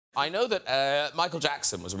I know that Michael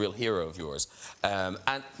Jackson was a real hero of yours, and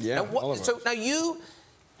yeah. Now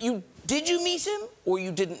did you meet him or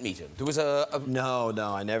you didn't meet him? There was No,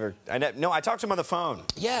 I never. No, I talked to him on the phone.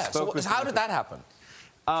 Yeah. So how did that happen?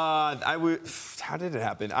 How did it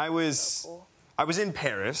happen? I was in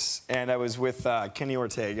Paris and I was with Kenny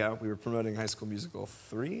Ortega. We were promoting High School Musical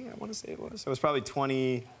 3, I want to say it was. I was probably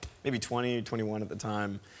 20, maybe 20, 21 at the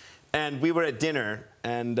time, and we were at dinner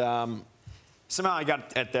and. Somehow I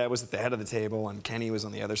was at the head of the table, and Kenny was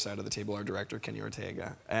on the other side of the table, our director, Kenny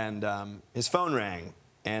Ortega. And his phone rang,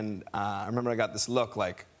 and I remember I got this look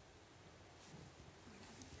like,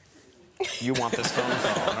 you want this phone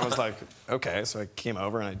call? And I was like, okay. So I came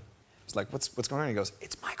over, and I was like, what's going on? And he goes,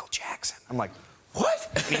 it's Michael Jackson. I'm like, what?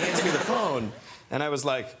 And he hands me the phone, and I was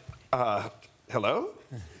like, hello?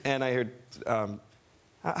 And I heard,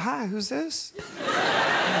 hi, who's this?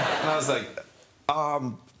 And I was like,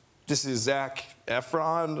 this is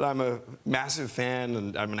Efron. I'm a massive fan,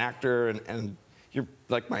 and I'm an actor, and you're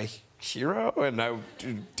like my hero. And I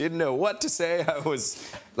didn't know what to say. I was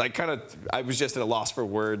like I was just at a loss for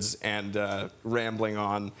words and rambling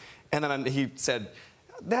on. And then he said,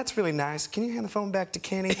 "That's really nice. Can you hand the phone back to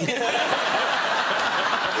Kenny?"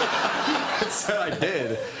 So I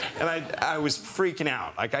did, and I was freaking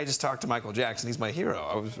out. Like I just talked to Michael Jackson. He's my hero.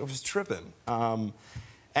 I was tripping.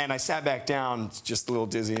 And I sat back down, just a little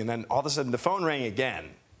dizzy, and then all of a sudden the phone rang again,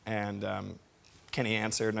 and Kenny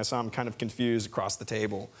answered, and I saw him kind of confused across the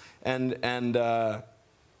table, and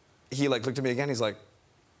he like looked at me again. He's like,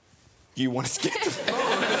 "Do you want us to get the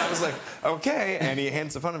phone?" And I was like, "Okay." And he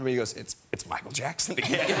hands the phone to me. He goes, "It's Michael Jackson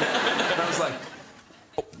again." And I was like,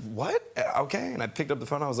 oh, "What? Okay." And I picked up the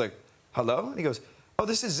phone. I was like, "Hello?" And he goes, "Oh,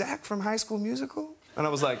 this is Zach from High School Musical." And I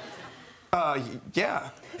was like,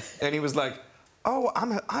 "Yeah." And he was like, "Oh,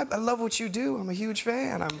 I love what you do. I'm a huge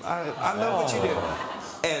fan. I love what you do."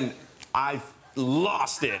 And I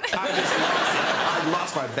lost it. I just lost it. I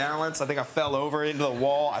lost my balance. I think I fell over into the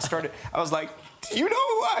wall. I was like, "Do you know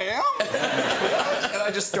who I am?" And I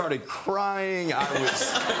just started crying. I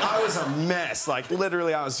was a mess. Like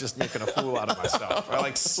literally, I was just making a fool out of myself. I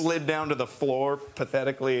like slid down to the floor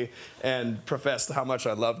pathetically and professed how much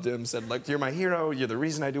I loved him. Said like, "You're my hero. You're the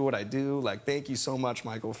reason I do what I do. Like, thank you so much,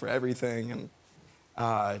 Michael, for everything." And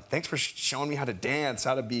thanks for showing me how to dance,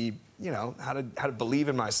 how to be, you know, how to believe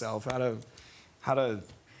in myself, how to I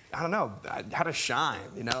don't know, how to shine,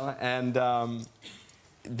 you know. And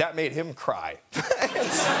that made him cry. They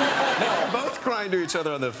were both crying to each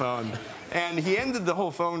other on the phone. And he ended the whole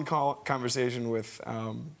phone call conversation with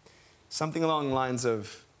something along the lines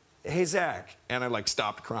of, "Hey, Zach." And I like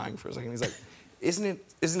stopped crying for a second. He's like, isn't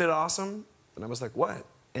it awesome? And I was like, "What?"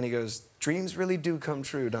 And he goes, "Dreams really do come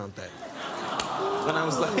true, don't they?" And I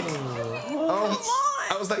was like,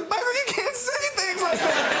 I was like, "Michael, you can't say things like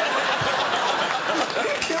that."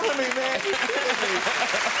 You're killing me, man. You're killing me.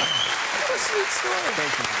 What a sweet story.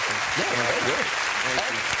 Thank you, Michael. Yeah, very good.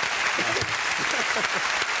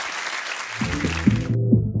 Thank you.